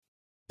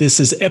This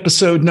is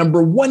episode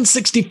number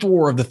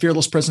 164 of the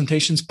Fearless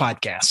Presentations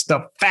podcast,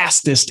 the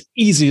fastest,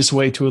 easiest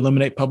way to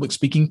eliminate public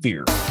speaking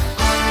fear.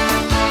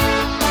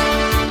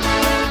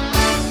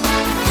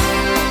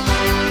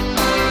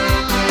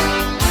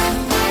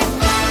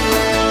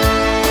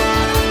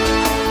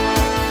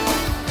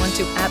 Want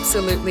to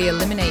absolutely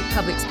eliminate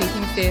public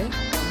speaking fear?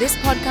 This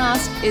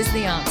podcast is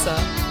the answer.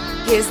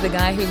 Here's the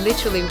guy who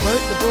literally wrote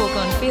the book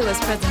on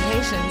Fearless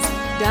Presentations,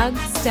 Doug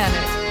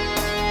Stannard.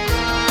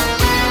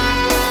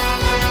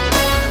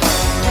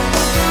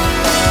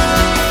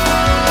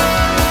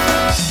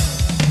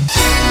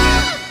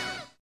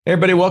 Hey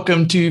everybody,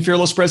 welcome to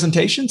Fearless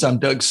Presentations. I'm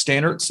Doug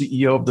Stannard,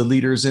 CEO of the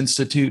Leaders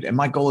Institute, and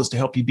my goal is to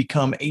help you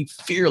become a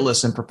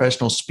fearless and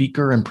professional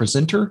speaker and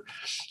presenter.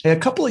 A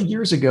couple of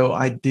years ago,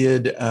 I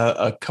did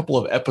a couple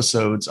of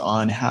episodes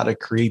on how to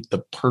create the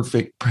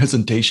perfect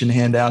presentation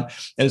handout.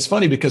 And it's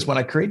funny because when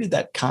I created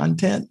that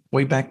content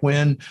way back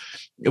when,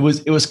 it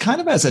was kind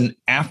of as an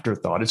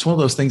afterthought. It's one of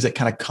those things that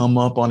kind of come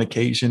up on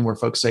occasion where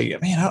folks say,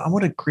 man, I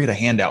want to create a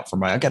handout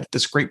for I got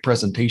this great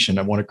presentation.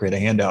 I want to create a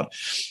handout.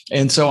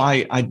 And so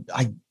I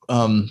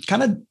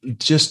kind of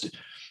just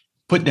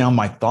put down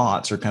my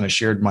thoughts or kind of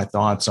shared my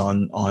thoughts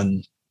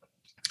on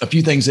a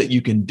few things that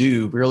you can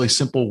do, really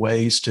simple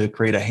ways to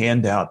create a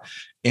handout.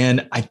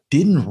 And I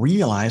didn't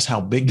realize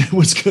how big that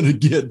was going to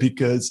get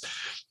because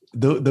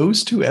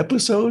those two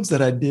episodes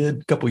that I did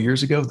a couple of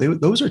years ago,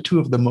 those are two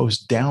of the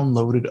most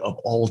downloaded of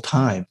all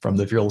time from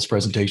the Fearless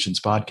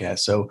Presentations podcast.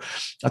 So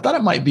I thought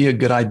it might be a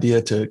good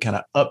idea to kind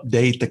of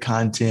update the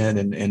content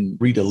and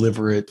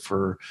redeliver it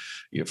for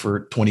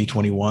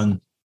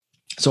 2021.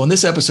 So in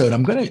this episode,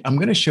 I'm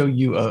going to show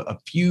you a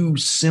few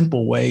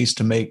simple ways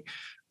to make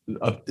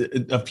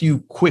a few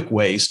quick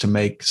ways to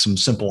make some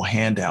simple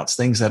handouts,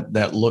 things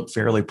that look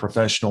fairly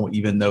professional,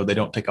 even though they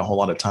don't take a whole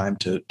lot of time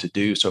to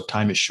do. So if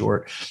time is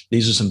short,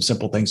 these are some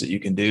simple things that you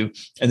can do.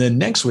 And then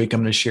next week,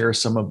 I'm going to share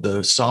some of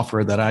the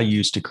software that I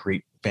use to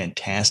create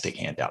fantastic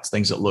handouts,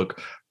 things that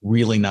look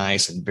really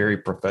nice and very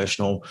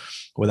professional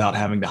without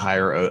having to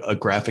hire a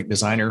graphic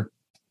designer.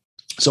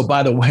 So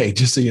by the way,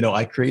 just so you know,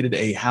 I created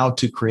a how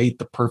to create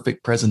the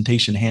perfect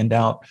presentation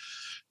handout.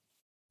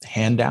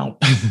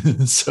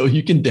 So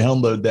you can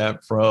download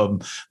that from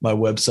my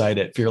website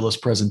at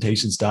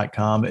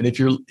fearlesspresentations.com. And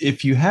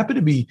if you happen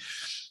to be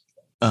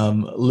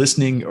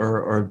listening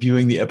or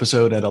viewing the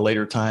episode at a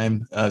later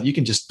time, you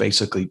can just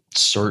basically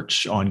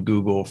search on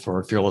Google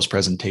for Fearless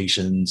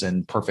Presentations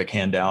and Perfect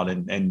Handout,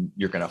 and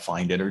you're going to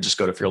find it. Or just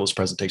go to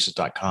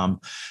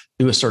fearlesspresentations.com,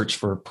 do a search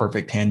for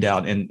Perfect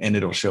Handout, and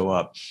it'll show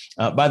up.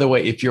 By the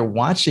way, if you're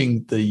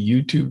watching the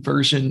YouTube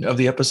version of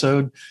the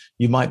episode,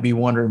 you might be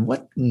wondering,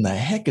 what in the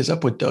heck is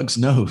up with Doug's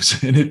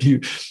nose? And if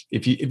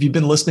you've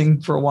been listening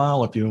for a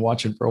while, if you've been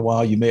watching for a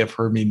while, you may have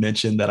heard me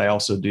mention that I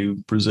also do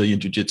Brazilian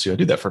Jiu-Jitsu. I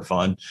do that for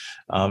fun.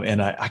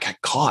 And I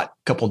got caught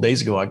a couple of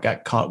days ago. I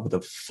got caught with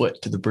a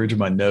foot to the bridge of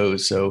my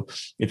nose. So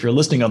if you're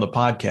listening on the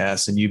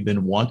podcast and you've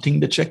been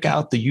wanting to check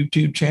out the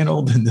YouTube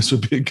channel, then this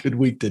would be a good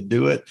week to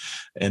do it.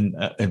 And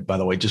by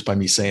the way, just by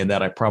me saying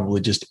that, I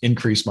probably just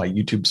increased my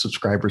YouTube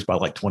subscribers by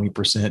like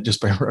 20% just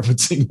by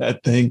referencing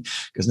that thing.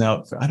 Because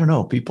now, I don't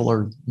know, people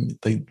are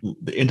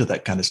into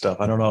that kind of stuff.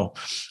 I don't know.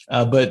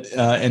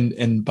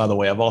 And by the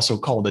way, I've also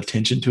called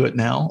attention to it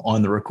now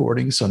on the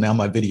recording. So now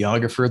my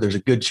videographer, there's a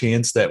good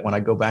chance that when I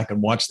go back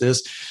and watch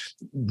this,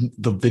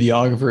 the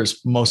videographer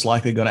is most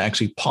likely going to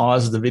actually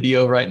pause the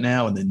video right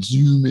now and then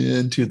zoom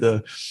into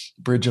the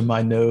bridge of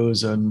my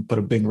nose and put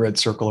a big red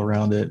circle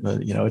around it.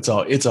 But it's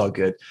all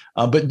good.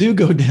 But do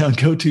go to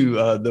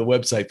the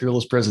website,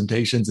 Fearless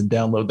Presentations, and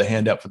download the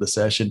handout for the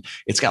session.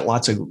 It's got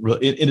lots of,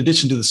 in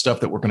addition to the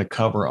stuff that we're going to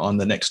cover on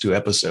the next two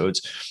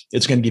episodes,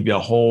 it's going to give you a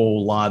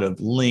whole lot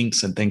of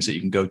links and things that you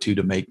can go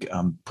to make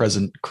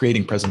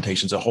creating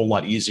presentations a whole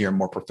lot easier and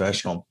more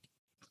professional.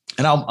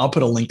 And I'll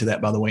put a link to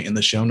that, by the way, in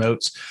the show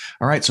notes.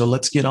 All right, so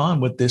let's get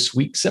on with this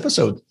week's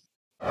episode.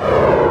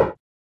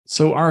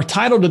 So our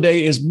title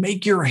today is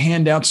Make Your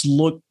Handouts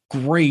Look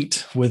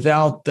Great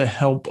Without the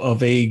Help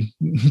of a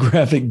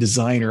Graphic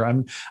Designer.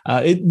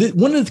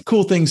 One of the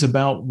cool things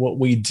about what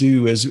we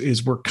do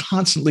is we're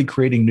constantly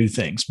creating new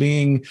things,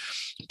 being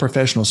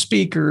professional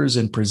speakers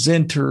and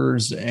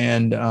presenters.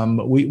 And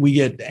we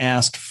get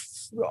asked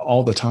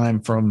all the time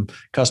from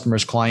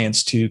customers,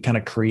 clients to kind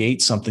of create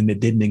something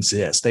that didn't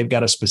exist. They've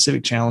got a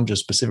specific challenge, a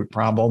specific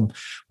problem.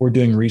 We're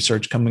doing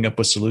research, coming up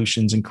with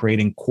solutions and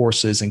creating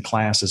courses and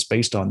classes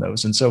based on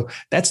those. And so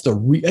that's a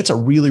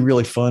really,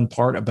 really fun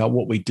part about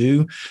what we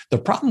do. The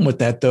problem with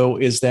that, though,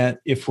 is that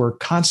if we're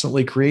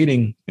constantly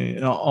creating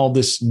all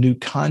this new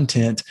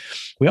content,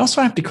 we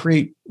also have to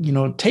create,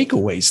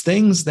 takeaways,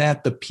 things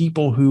that the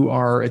people who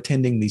are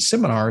attending these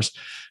seminars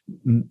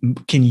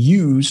can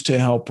use to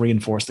help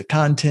reinforce the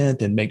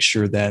content and make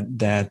sure that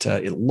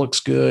it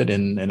looks good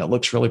and it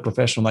looks really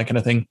professional, that kind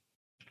of thing.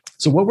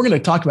 So what we're going to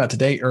talk about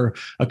today are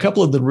a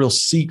couple of the real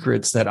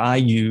secrets that I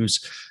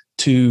use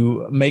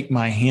to make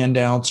my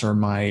handouts or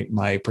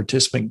my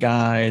participant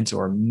guides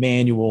or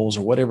manuals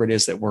or whatever it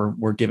is that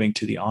we're giving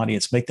to the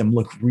audience, make them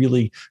look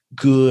really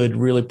good,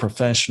 really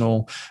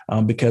professional.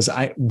 Because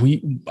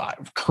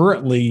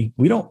currently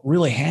we don't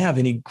really have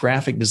any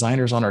graphic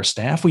designers on our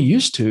staff. We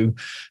used to,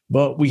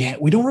 but we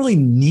don't really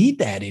need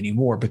that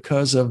anymore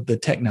because of the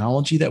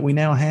technology that we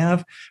now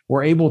have.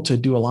 We're able to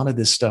do a lot of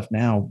this stuff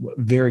now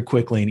very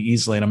quickly and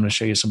easily. And I'm going to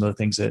show you some of the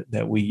things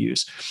that we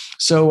use.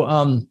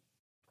 So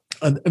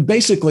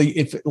basically,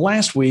 if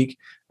last week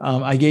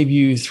I gave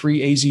you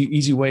 3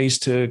 easy ways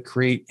to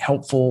create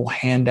helpful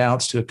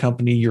handouts to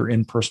accompany your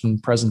in-person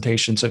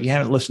presentation. So if you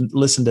haven't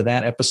listened to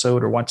that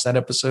episode or watched that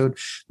episode,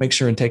 make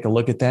sure and take a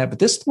look at that. But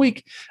this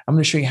week, I'm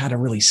going to show you how to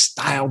really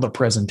style the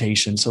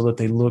presentation so that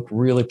they look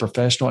really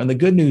professional. And the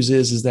good news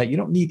is that you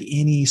don't need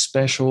any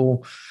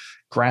special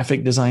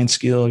graphic design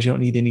skills. You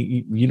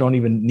don't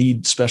even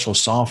need special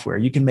software.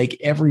 You can make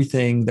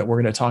everything that we're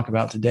going to talk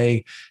about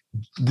today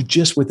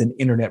just with an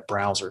internet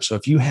browser. So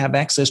if you have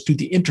access to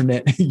the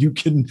internet, you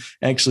can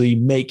actually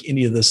make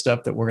any of the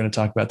stuff that we're going to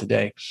talk about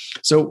today.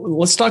 So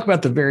let's talk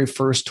about the very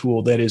first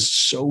tool that is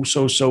so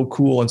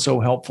cool and so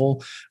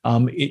helpful.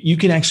 You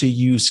can actually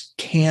use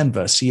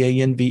Canva,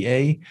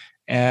 Canva,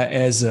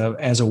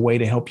 as a way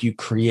to help you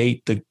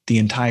create the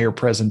entire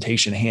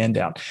presentation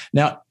handout.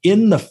 Now,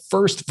 in the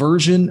first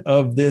version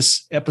of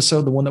this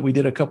episode, the one that we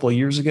did a couple of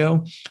years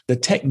ago, the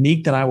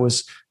technique that I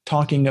was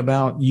talking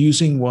about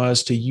using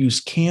was to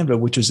use Canva,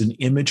 which is an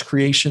image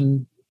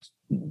creation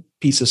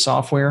piece of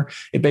software.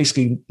 It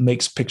basically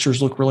makes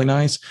pictures look really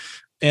nice.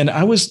 And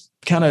I was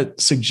kind of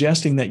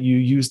suggesting that you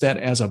use that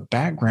as a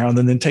background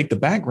and then take the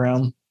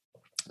background,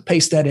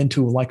 paste that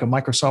into like a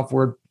Microsoft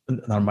Word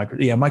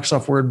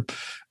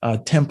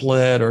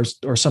template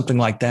or something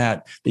like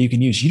that you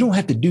can use. You don't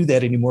have to do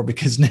that anymore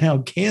because now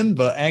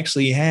Canva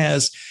actually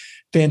has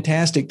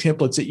fantastic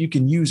templates that you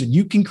can use, and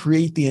you can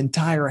create the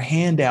entire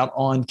handout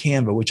on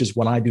Canva, which is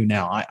what I do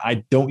now.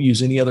 I don't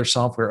use any other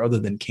software other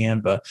than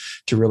Canva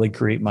to really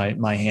create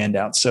my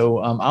handout. So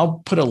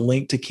I'll put a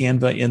link to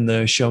Canva in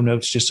the show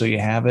notes just so you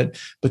have it.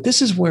 But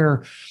this is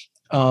where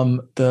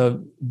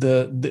the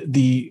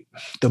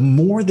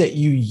more that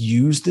you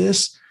use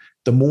this,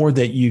 the more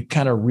that you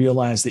kind of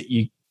realize that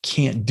you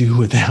can't do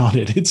without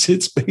it.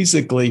 It's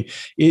basically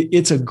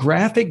it's a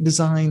graphic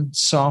design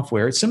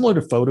software. It's similar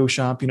to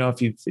Photoshop,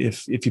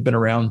 if you've been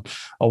around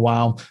a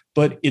while,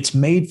 but it's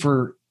made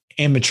for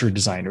amateur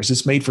designers.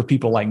 It's made for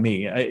people like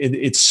me.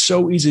 It's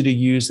so easy to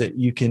use that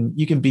you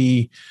can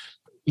be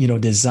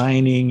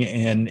designing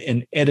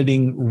and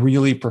editing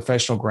really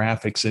professional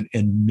graphics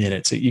in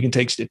minutes.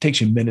 It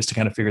takes you minutes to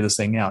kind of figure this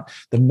thing out.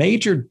 The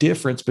major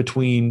difference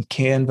between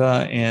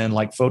Canva and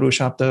like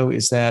Photoshop, though,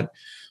 is that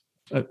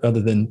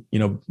other than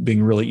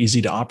being really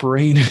easy to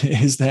operate,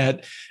 is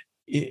that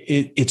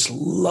it's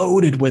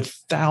loaded with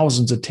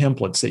thousands of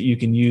templates that you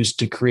can use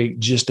to create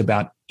just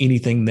about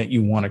anything that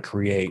you want to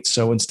create.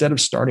 So instead of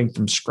starting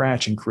from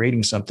scratch and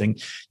creating something,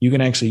 you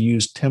can actually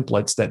use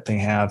templates that they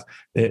have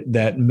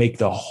that make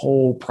the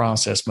whole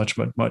process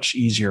much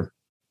easier.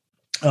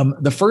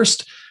 The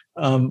first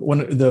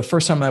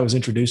time I was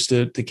introduced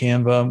to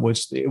Canva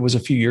was a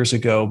few years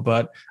ago,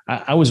 but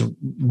I was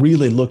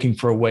really looking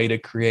for a way to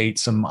create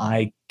some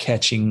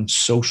eye-catching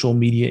social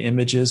media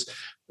images.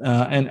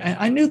 And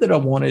I knew that I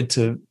wanted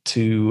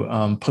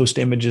to post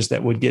images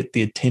that would get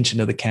the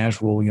attention of the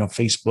casual,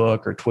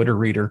 Facebook or Twitter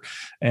reader,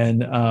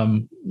 and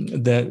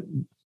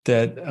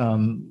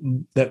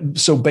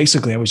so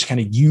basically I was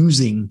kind of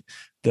using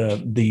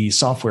the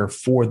software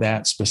for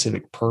that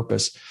specific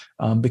purpose,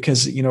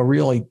 because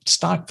really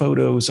stock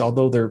photos,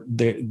 although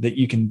that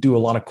you can do a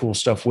lot of cool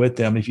stuff with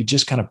them, if you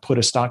just kind of put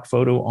a stock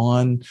photo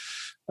on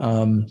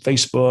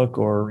Facebook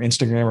or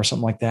Instagram or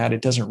something like that,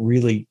 it doesn't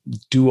really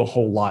do a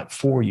whole lot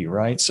for you,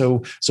 right?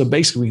 So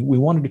basically, we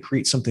wanted to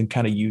create something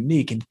kind of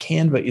unique, and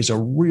Canva is a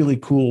really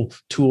cool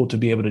tool to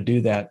be able to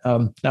do that.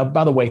 Now,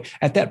 by the way,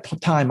 at that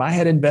time, I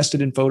had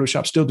invested in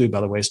Photoshop. Still do,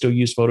 by the way. I still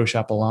use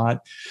Photoshop a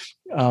lot.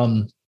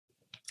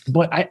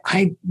 But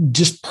I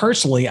just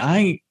personally,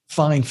 I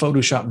find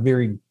Photoshop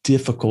very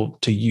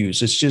difficult to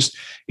use.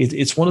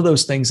 It's one of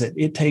those things that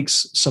it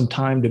takes some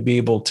time to be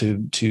able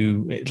to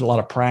a lot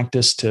of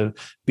practice to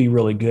be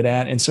really good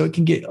at. And so it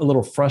can get a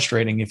little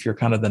frustrating if you're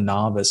kind of the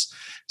novice.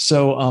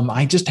 So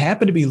I just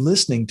happened to be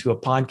listening to a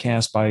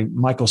podcast by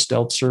Michael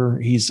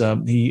Stelzer. He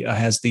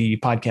has the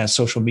podcast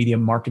Social Media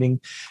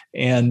Marketing,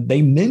 and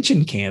they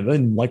mentioned Canva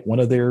in like one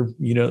of their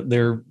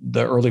the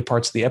early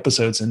parts of the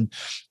episodes.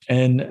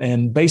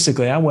 And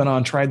basically I went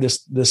on, tried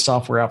this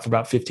software out for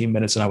about 15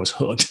 minutes, and I was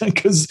hooked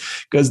because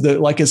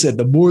like I said,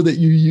 the more that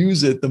you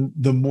use it,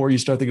 the more you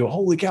start to go,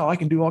 holy cow, I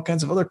can do all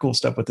kinds of other cool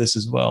stuff with this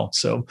as well.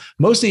 So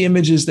most of the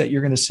images that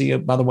you're going to see,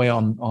 by the way,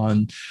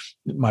 on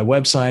my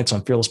websites,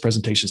 on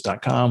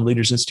fearlesspresentations.com,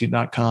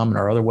 leadersinstitute.com, and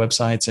our other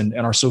websites, and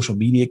our social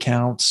media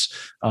accounts,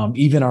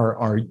 even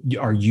our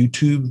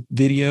YouTube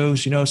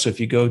videos, so if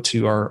you go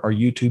to our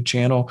YouTube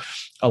channel,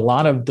 a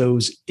lot of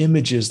those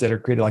images that are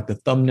created, like the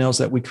thumbnails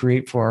that we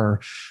create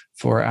for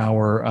for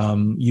our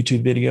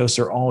YouTube videos.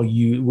 They're all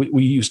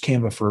we use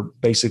Canva for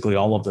basically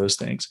all of those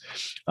things.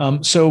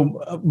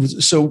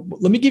 So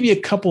let me give you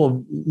a couple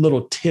of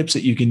little tips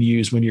that you can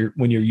use when you're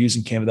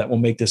using Canva that will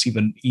make this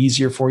even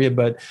easier for you.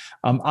 But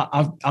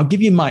I'll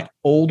give you my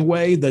old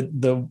way,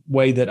 the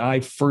way that I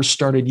first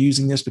started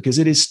using this, because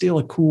it is still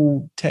a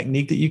cool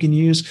technique that you can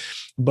use,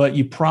 but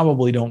you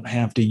probably don't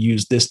have to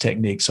use this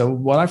technique. So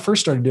what I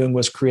first started doing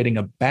was creating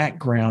a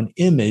background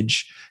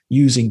image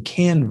using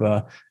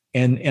Canva,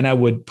 and I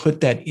would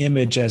put that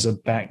image as a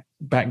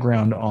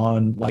background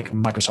on like a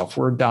Microsoft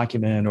Word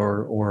document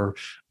or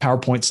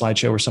PowerPoint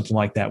slideshow or something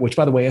like that, which,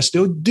 by the way, I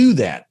still do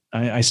that.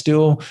 I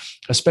still,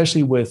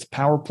 especially with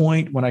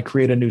PowerPoint, when I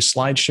create a new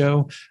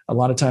slideshow, a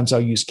lot of times I'll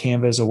use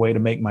Canva as a way to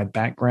make my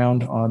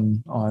background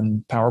on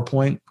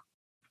PowerPoint.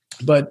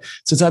 But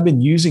since I've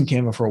been using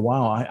Canva for a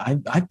while,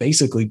 I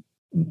basically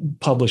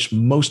publish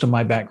most of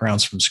my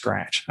backgrounds from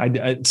scratch.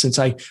 Since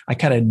I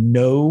kind of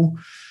know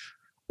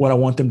what I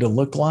want them to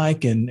look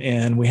like,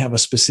 and we have a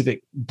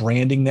specific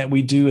branding that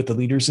we do at the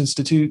Leaders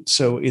Institute.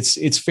 So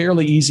it's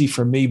fairly easy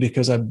for me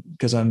because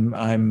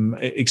I'm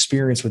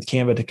experienced with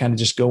Canva to kind of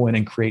just go in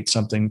and create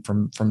something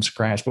from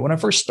scratch. But when I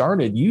first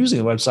started using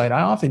the website,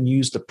 I often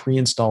used the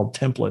pre-installed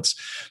templates.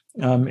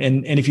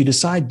 And if you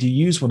decide to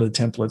use one of the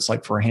templates,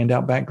 like for a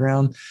handout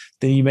background,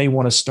 then you may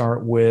want to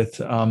start with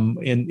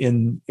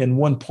in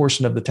one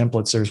portion of the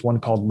templates, there's one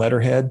called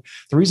Letterhead.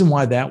 The reason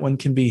why that one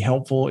can be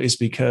helpful is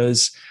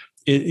because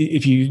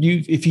if you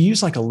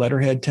use like a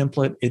Letterhead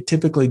template, it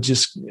typically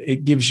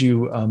it gives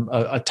you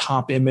a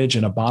top image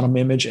and a bottom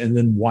image and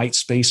then white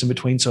space in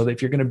between. So that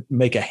if you're going to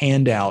make a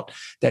handout,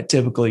 that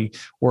typically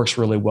works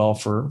really well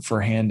for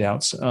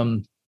handouts.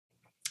 So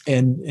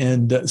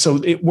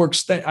it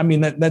works.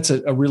 That's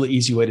a really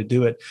easy way to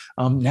do it.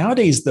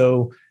 Nowadays,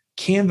 though,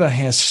 Canva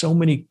has so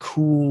many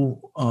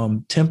cool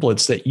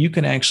templates that you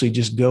can actually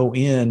just go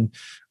in,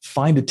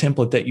 find a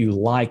template that you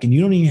like, and you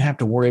don't even have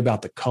to worry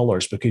about the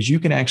colors, because you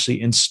can actually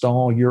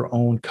install your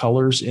own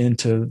colors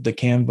into the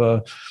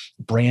Canva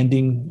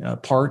branding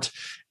part.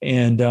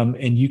 And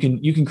you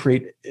can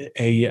create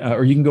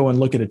or you can go and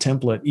look at a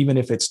template, even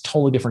if it's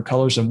totally different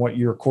colors than what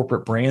your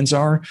corporate brands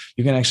are.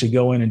 You can actually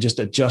go in and just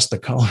adjust the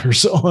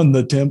colors on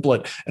the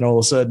template, and all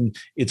of a sudden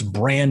it's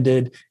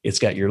branded. It's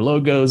got your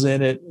logos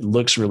in it. It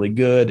looks really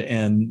good,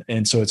 and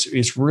so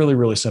it's really,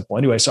 really simple.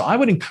 Anyway, so I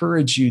would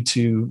encourage you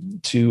to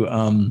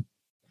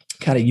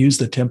kind of use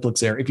the templates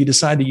there. If you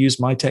decide to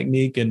use my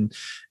technique and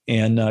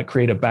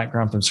create a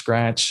background from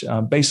scratch,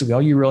 basically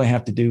all you really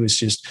have to do is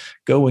just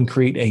go and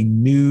create a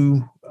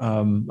new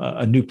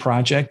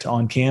project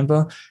on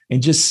Canva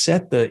and just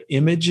set the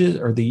images,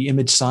 or the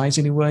image size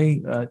anyway,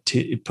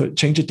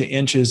 change it to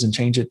inches and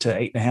change it to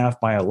 8.5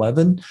 by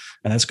 11.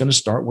 And that's going to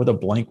start with a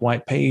blank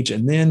white page,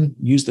 and then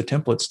use the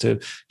templates to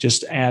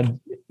just add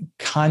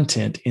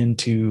content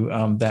into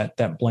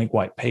that blank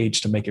white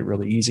page to make it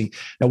really easy.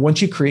 Now,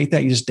 once you create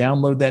that, you just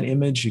download that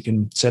image. You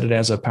can set it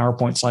as a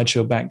PowerPoint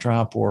slideshow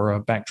backdrop or a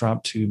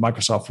backdrop to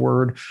Microsoft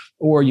Word,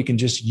 or you can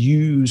just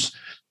use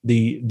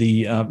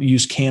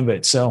use Canva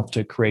itself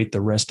to create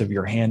the rest of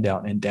your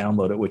handout and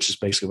download it, which is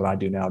basically what I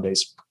do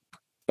nowadays.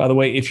 By the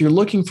way, if you're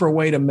looking for a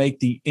way to make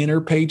the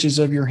inner pages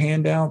of your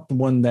handout, the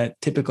one that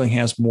typically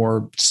has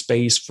more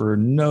space for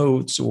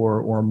notes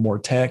or more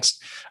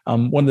text,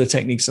 one of the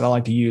techniques that I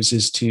like to use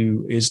is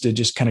to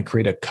just kind of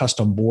create a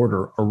custom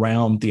border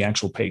around the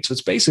actual page. So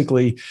it's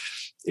basically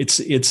it's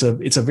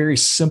a very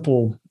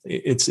simple.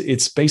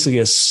 It's basically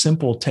a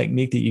simple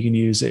technique that you can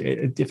use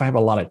if I have a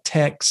lot of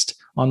text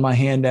on my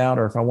handout,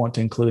 or if I want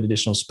to include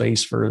additional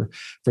space for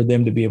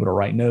them to be able to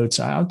write notes.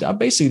 I'll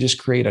basically just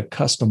create a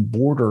custom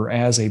border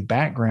as a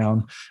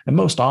background. And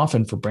most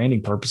often for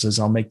branding purposes,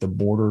 I'll make the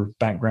border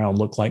background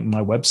look like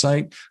my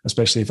website,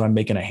 especially if I'm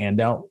making a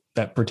handout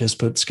that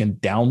participants can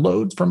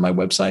download from my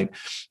website.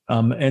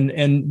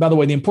 And by the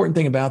way, the important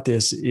thing about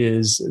this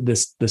is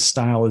the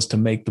style is to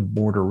make the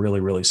border really,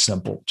 really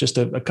simple. Just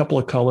a couple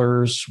of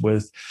colors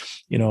with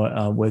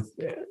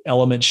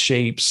element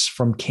shapes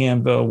from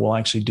Canva will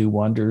actually do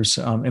wonders.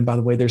 And by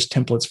the way, there's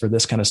templates for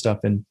this kind of stuff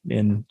in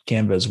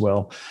Canva as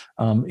well.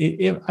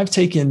 I've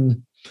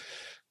taken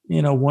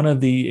one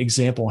of the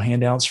example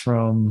handouts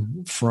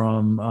from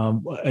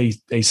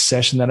a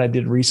session that I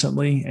did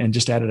recently, and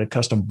just added a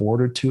custom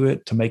border to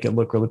it to make it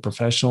look really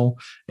professional.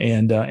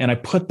 And I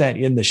put that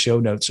in the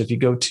show notes. So if you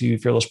go to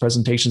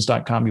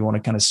fearlesspresentations.com, you want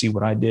to kind of see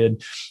what I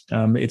did.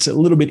 It's a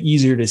little bit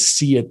easier to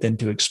see it than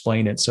to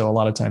explain it. So a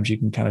lot of times you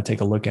can kind of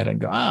take a look at it and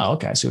go,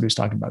 okay, I see what he's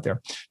talking about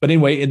there. But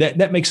anyway,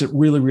 that makes it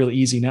really, really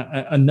easy. Now,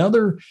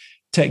 another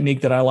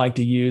technique that I like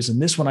to use,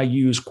 and this one I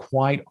use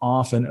quite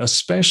often,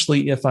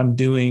 especially if I'm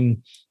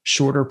doing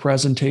shorter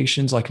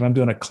presentations, like if I'm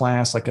doing a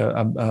class, like a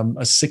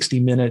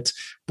 60-minute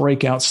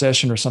breakout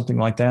session or something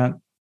like that.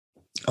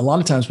 A lot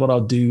of times what I'll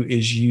do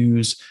is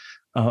use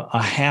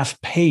a half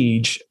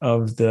page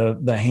of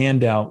the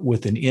handout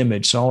with an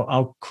image. So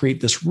I'll create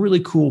this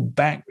really cool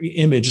back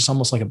image. It's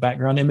almost like a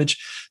background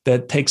image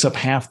that takes up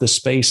half the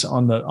space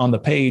on the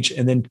page,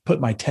 and then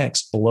put my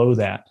text below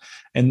that.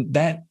 And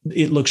that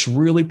it looks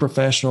really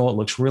professional. It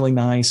looks really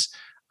nice.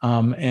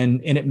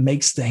 and it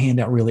makes the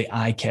handout really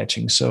eye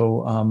catching.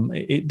 So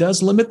it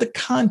does limit the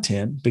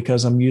content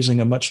because I'm using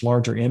a much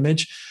larger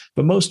image.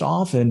 But most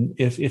often,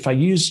 if I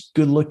use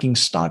good looking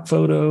stock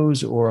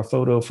photos or a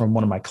photo from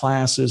one of my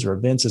classes or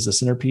events as a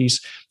centerpiece,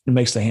 it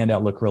makes the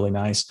handout look really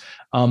nice.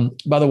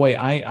 By the way,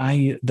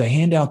 the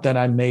handout that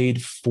I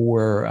made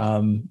for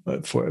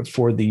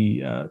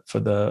the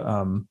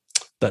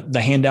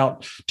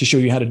handout to show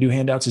you how to do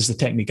handouts is the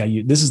technique I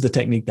use. This is the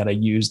technique that I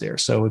use there.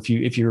 So if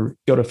you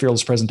go to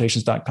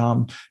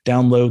fearlesspresentations.com,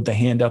 download the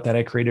handout that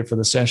I created for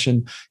the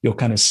session, you'll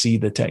kind of see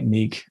the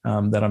technique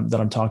that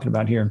I'm talking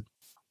about here.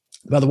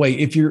 By the way,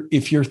 if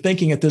you're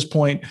thinking at this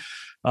point,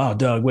 oh,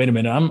 Doug, wait a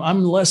minute,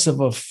 I'm less of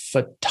a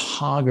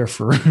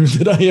photographer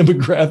than I am a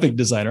graphic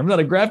designer. I'm not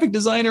a graphic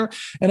designer,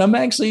 and I'm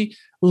actually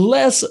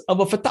less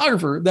of a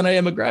photographer than I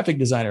am a graphic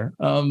designer.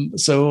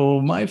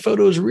 So my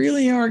photos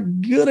really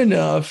aren't good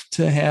enough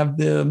to have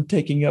them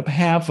taking up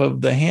half of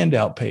the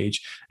handout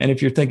page. And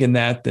if you're thinking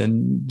that,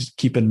 then just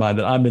keep in mind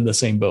that I'm in the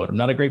same boat. I'm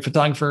not a great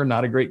photographer,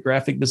 not a great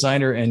graphic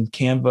designer, and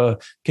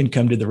Canva can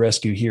come to the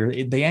rescue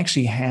here. They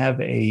actually have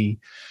a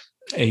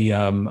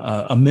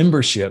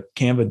membership.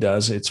 Canva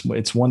does.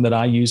 It's one that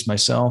I use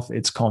myself.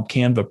 It's called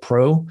Canva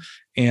Pro.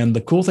 And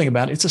the cool thing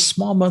about it, it's a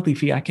small monthly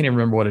fee. I can't even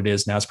remember what it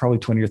is now. It's probably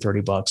 $20 or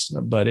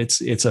 $30, but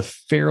it's a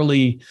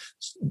fairly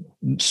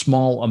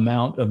small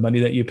amount of money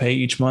that you pay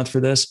each month for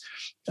this.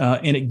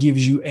 And it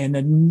gives you an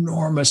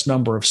enormous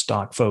number of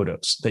stock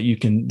photos that you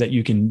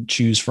can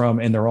choose from,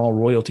 and they're all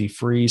royalty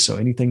free. So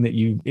any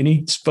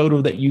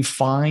photo that you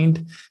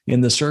find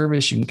in the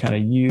service, you can kind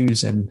of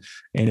use, and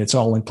it's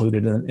all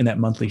included in that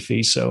monthly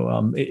fee.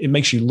 So it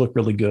makes you look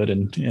really good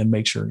and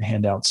makes your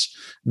handouts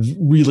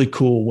really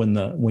cool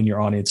when your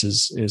audience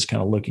is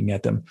kind of looking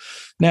at them.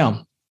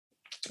 Now,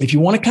 if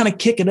you want to kind of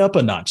kick it up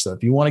a notch, though,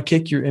 if you want to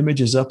kick your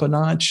images up a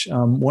notch,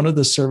 one of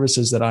the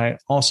services that I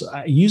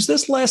use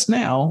this less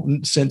now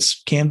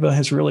since Canva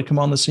has really come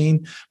on the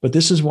scene, but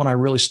this is what I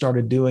really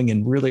started doing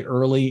and really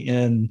early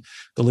in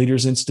the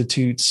Leaders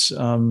Institute's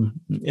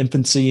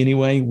infancy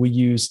anyway. We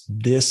used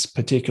this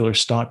particular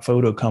stock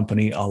photo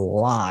company a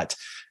lot.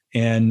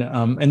 And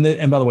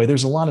by the way,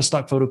 there's a lot of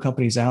stock photo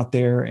companies out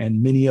there,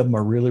 and many of them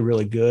are really,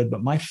 really good.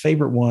 But my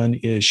favorite one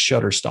is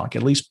Shutterstock.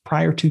 At least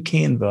prior to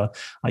Canva,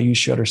 I use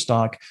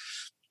Shutterstock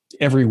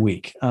every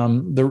week.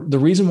 The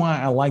reason why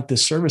I like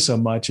this service so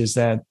much is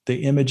that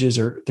the images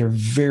they're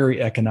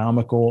very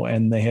economical,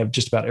 and they have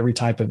just about every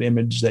type of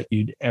image that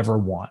you'd ever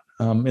want.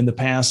 In the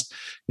past,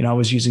 I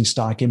was using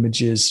stock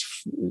images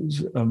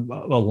a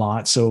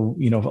lot. So,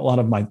 a lot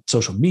of my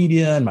social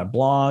media and my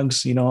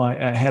blogs,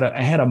 I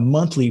had a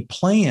monthly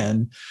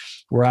plan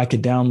where I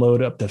could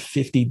download up to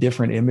 50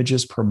 different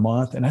images per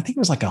month. And I think it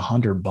was like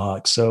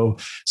 $100. So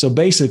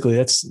basically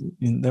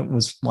that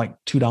was like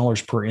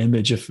 $2 per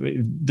image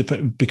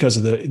because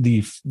of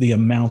the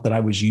amount that I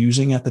was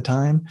using at the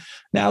time.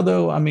 Now,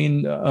 though,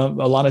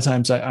 a lot of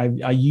times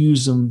I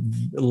use them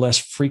less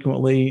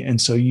frequently.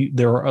 And so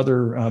there are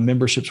other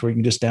memberships where you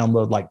can just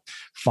download like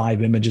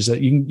 5 images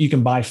that you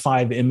can buy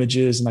 5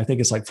 images. And I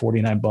think it's like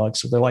 $49.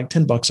 So they're like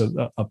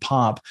 $10 a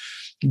pop,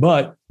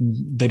 but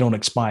they don't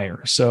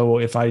expire. So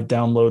if I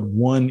download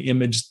one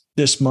image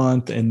this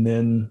month and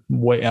then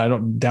I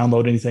don't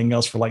download anything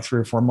else for like 3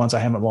 or 4 months, I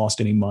haven't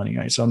lost any money.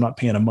 Right? So I'm not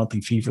paying a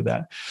monthly fee for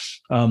that.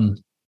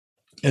 And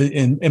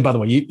by the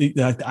way,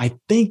 I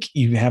think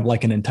you have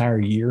like an entire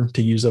year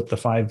to use up the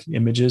 5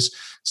 images.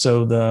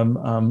 So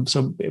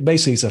so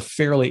basically it's a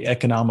fairly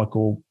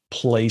economical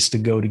place to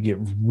go to get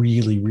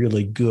really,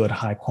 really good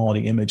high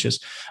quality images.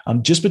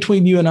 Just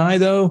between you and I,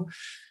 though,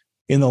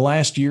 in the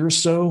last year or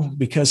so,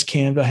 because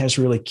Canva has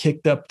really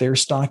kicked up their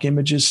stock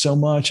images so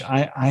much,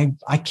 I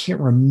can't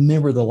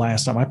remember the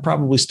last time. I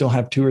probably still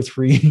have 2 or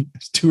 3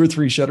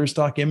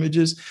 Shutterstock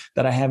images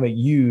that I haven't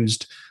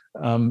used,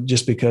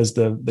 just because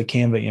the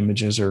Canva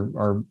images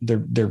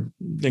they're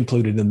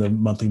included in the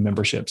monthly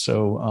membership.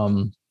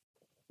 So,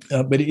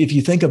 but if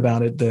you think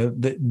about it,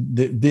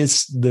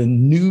 the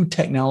new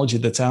technology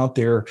that's out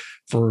there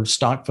for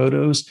stock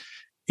photos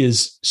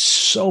is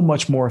so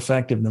much more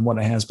effective than what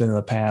it has been in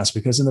the past,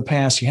 because in the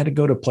past you had to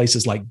go to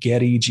places like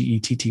Getty,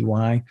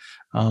 Getty.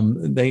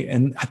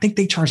 And I think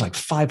they charge like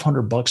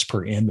 $500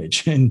 per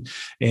image, and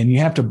you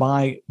have to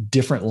buy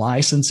different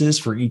licenses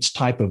for each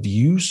type of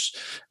use.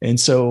 And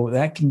so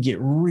that can get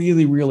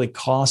really, really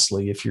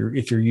costly if you're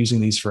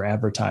using these for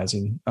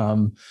advertising.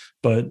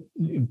 But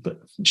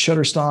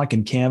Shutterstock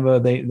and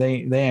Canva,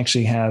 they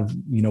actually have,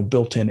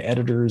 built-in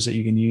editors that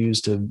you can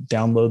use to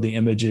download the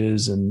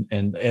images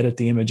and edit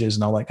the images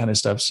and all that kind of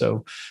stuff.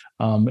 So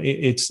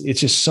it's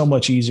just so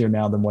much easier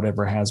now than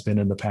whatever has been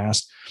in the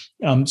past.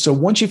 So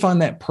once you find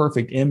that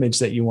perfect image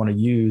that you want to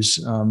use,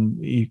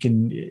 you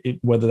can,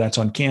 whether that's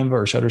on Canva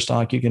or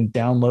Shutterstock, you can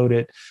download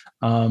it.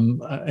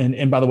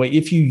 And by the way,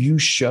 if you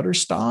use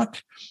Shutterstock,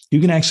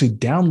 you can actually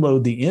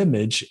download the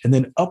image and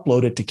then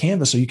upload it to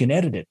Canva so you can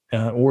edit it,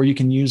 or you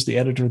can use the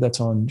editor that's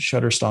on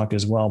Shutterstock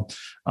as well.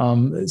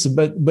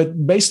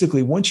 But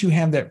basically, once you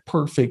have that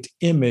perfect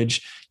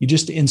image, you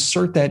just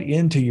insert that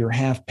into your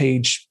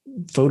half-page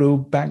photo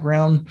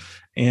background,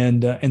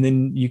 and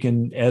then you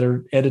can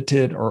edit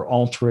it or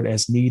alter it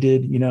as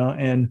needed,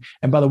 and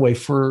by the way,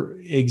 for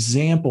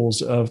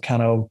examples of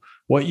kind of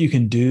what you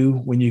can do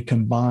when you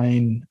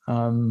combine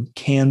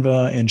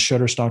Canva and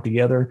Shutterstock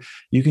together,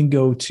 you can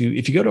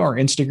if you go to our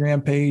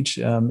Instagram page,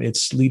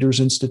 it's Leaders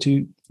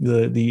Institute,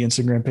 the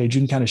Instagram page,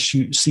 you can kind of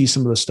see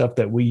some of the stuff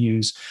that we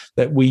use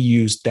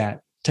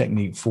that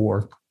technique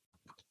for.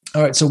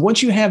 All right. So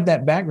once you have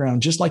that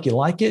background, just like you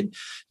like it,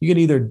 you can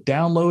either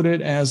download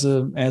it as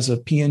a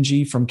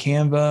PNG from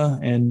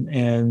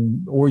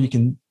Canva or you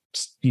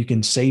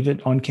can save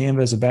it on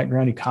Canva as a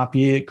background. You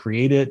copy it,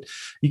 create it.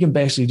 You can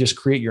basically just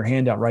create your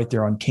handout right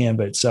there on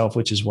Canva itself,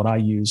 which is what I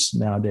use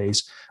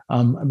nowadays.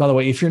 By the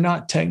way, if you're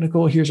not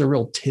technical, here's a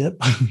real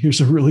tip. Here's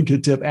a really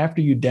good tip.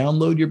 After you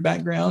download your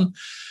background,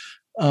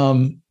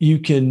 you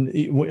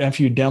can,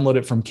 after you download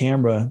it from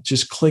Canva,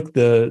 just click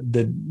the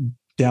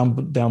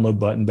download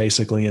button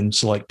basically and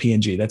select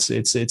PNG.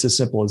 It's as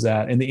simple as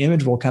that. And the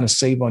image will kind of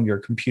save on your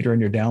computer in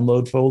your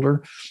download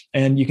folder.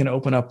 And you can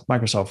open up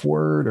Microsoft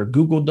Word or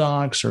Google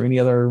Docs or any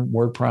other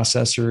word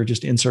processor,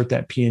 just insert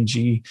that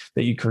PNG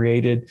that you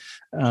created.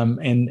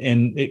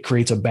 And it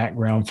creates a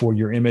background for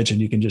your image. And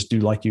you can just do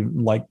like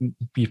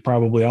you've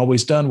probably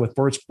always done with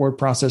word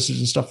processors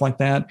and stuff like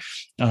that.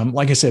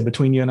 Like I said,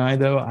 between you and I,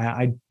 though,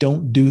 I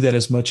don't do that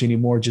as much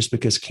anymore just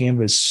because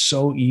Canva is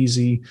so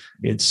easy.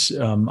 It's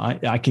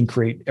I can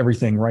create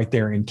everything right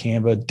there in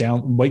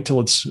Canva. Wait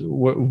till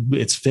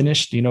it's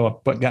finished.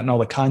 I've gotten all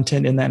the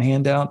content in that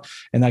handout,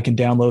 and I can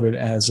download it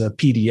as a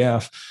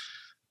PDF.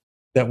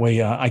 That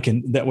way, I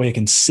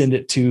can send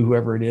it to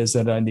whoever it is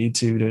that I need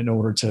to in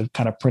order to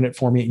kind of print it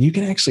for me. And you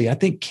can actually, I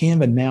think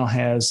Canva now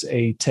has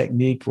a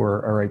technique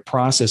or a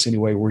process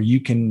anyway where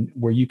you can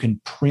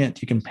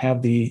print. You can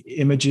have the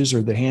images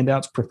or the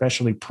handouts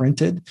professionally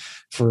printed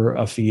for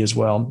a fee as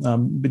well.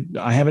 But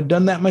I haven't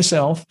done that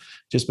myself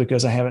just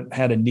because I haven't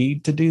had a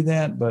need to do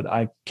that. But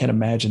I can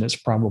imagine it's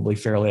probably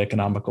fairly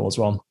economical as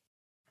well.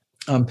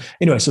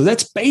 Anyway, so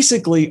that's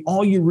basically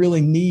all you really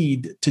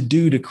need to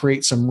do to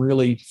create some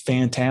really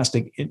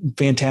fantastic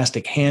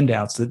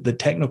handouts, the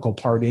technical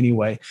part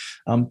anyway.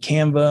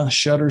 Canva,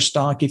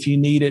 Shutterstock, if you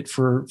need it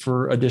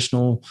for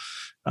additional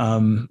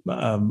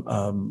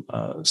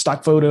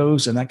stock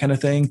photos and that kind of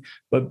thing.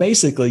 But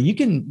basically, you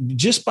can,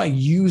 just by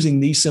using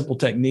these simple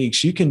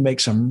techniques, you can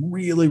make some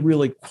really,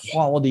 really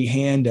quality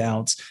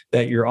handouts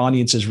that your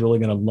audience is really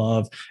going to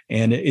love.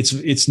 And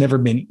it's never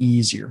been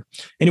easier.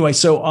 Anyway,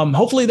 so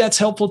hopefully that's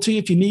helpful to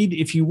you.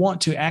 If you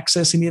want to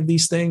access any of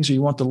these things, or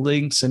you want the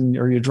links,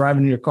 or you're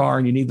driving in your car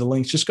and you need the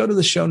links, just go to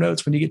the show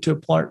notes when you get to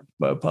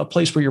a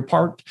place where you're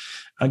parked.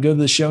 Go to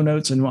the show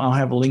notes and I'll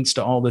have links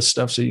to all this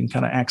stuff so you can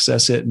kind of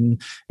access it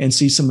and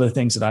see some of the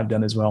things that I've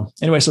done as well.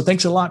 Anyway, so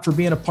thanks a lot for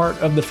being a part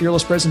of the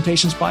Fearless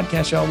Presentations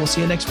podcast, y'all. We'll see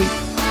you next week.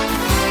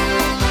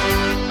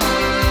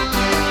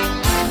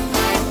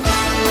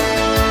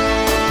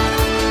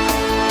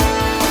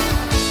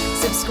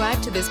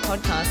 Subscribe to this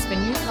podcast for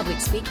new public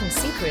speaking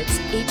secrets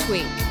each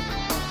week.